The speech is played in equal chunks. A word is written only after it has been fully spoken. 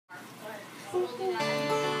Make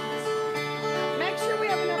sure we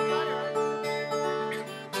have enough butter.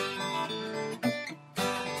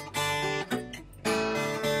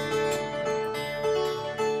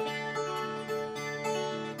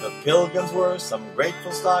 The Pilgrims were some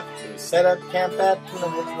grateful stock who set up camp at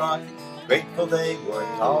Plymouth Rock. Grateful they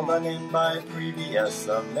weren't all done in by previous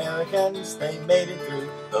Americans. They made it through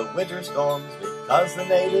the winter storms because the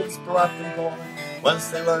natives brought them corn. Once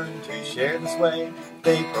they learned to share the sway,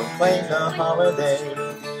 they proclaimed a holiday.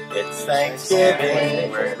 It's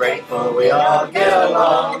Thanksgiving, we're grateful we all get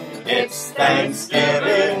along. It's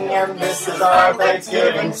Thanksgiving, and this is our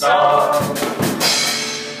Thanksgiving song.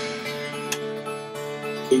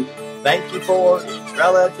 Thank you for each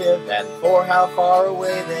relative and for how far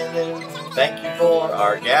away they live. Thank you for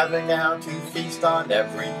our gathering now to feast on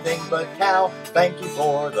everything but cow. Thank you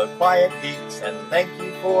for the quiet geeks, and thank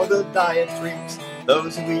you for the diet freaks.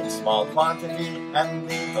 Those who eat small quantity and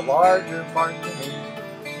leave the larger part to me.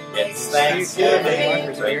 It's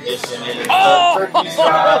Thanksgiving, tradition is the turkey's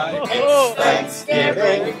cry. It's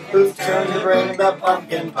Thanksgiving, whose turn to bring the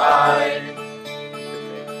pumpkin pie.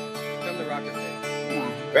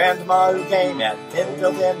 Grandma who came at 10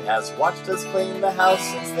 till 10 has watched us clean the house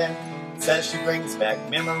since then. Says she brings back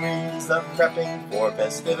memories of prepping for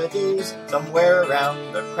festivities. Somewhere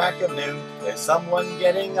around the crack of noon, there's someone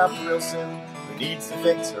getting up real soon who needs to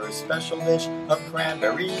fix her special dish of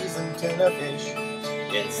cranberries and tuna fish.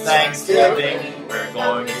 It's Thanksgiving, we're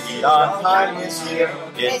going to eat on time this year.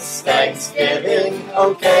 It's Thanksgiving,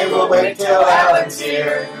 okay, we'll wait till Alan's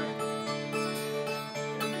here.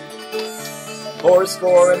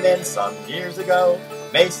 40 and then some years ago,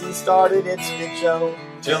 Macy's started its big show.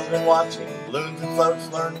 Children watching balloons and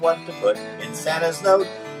floats learn what to put in Santa's note.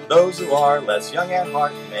 Those who are less young at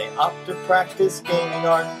heart may opt to practice gaming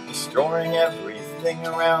art, destroying everything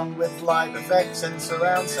around with live effects and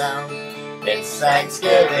surround sound. It's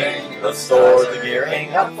Thanksgiving, the stores are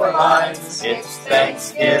gearing up for lines. It's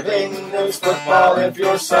Thanksgiving, there's football if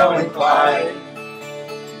you're so inclined.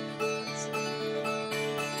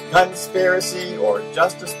 Conspiracy or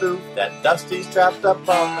just a spoof that Dusty's trapped up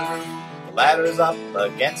on the roof. The ladder's up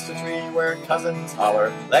against a tree where cousins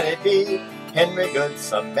holler, let it be. Henry Good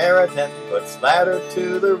Samaritan puts ladder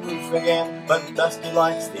to the roof again, but Dusty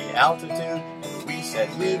likes the altitude, and we said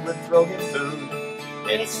we would throw him food.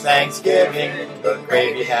 It's Thanksgiving, the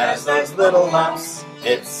gravy has those little lumps.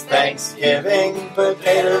 It's Thanksgiving,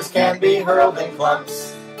 potatoes can be hurled in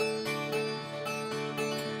clumps.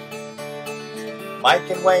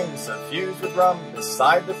 Mike and Wayne suffused with rum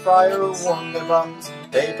beside the fire warmed their bums.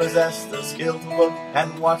 They possess the skill to look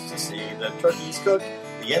and watch to see the turkeys cook.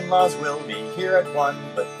 The in-laws will be here at 1,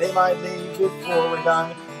 but they might leave before we're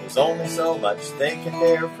done. There's only so much they can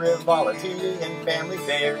bear, frivolity and family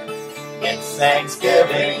fare. It's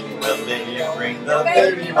Thanksgiving, will Lydia bring the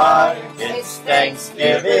baby by? It's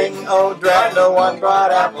Thanksgiving, oh drat, no one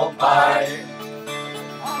brought apple pie.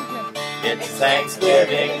 It's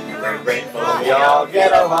Thanksgiving, we're grateful we all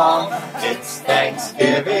get along. It's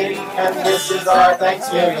Thanksgiving, and this is our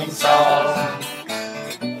Thanksgiving song.